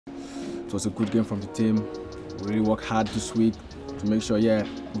It was a good game from the team. We really worked hard this week to make sure, yeah,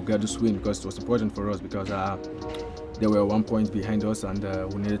 we got this win because it was important for us because they were 1 point behind us and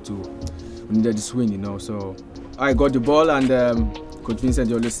we needed this win, you know. So I got the ball and Coach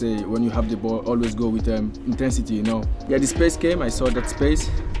Vincent always say when you have the ball, always go with intensity, you know. Yeah, the space came. I saw that space.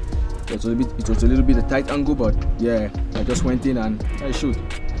 It was a little bit a tight angle, but yeah, I just went in and I shoot.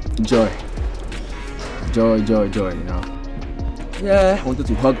 Joy, you know. Yeah, I wanted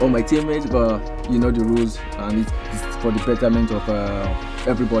to hug all my teammates, but you know the rules, and it's for the betterment of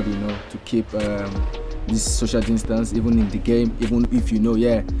everybody, you know, to keep this social distance, even in the game, even if you know,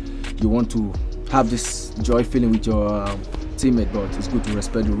 yeah, you want to have this joy feeling with your teammate, but it's good to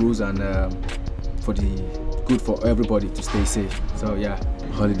respect the rules and good for everybody to stay safe. So yeah,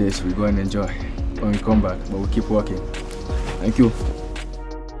 holidays we go and enjoy when we come back, but we keep working. Thank you.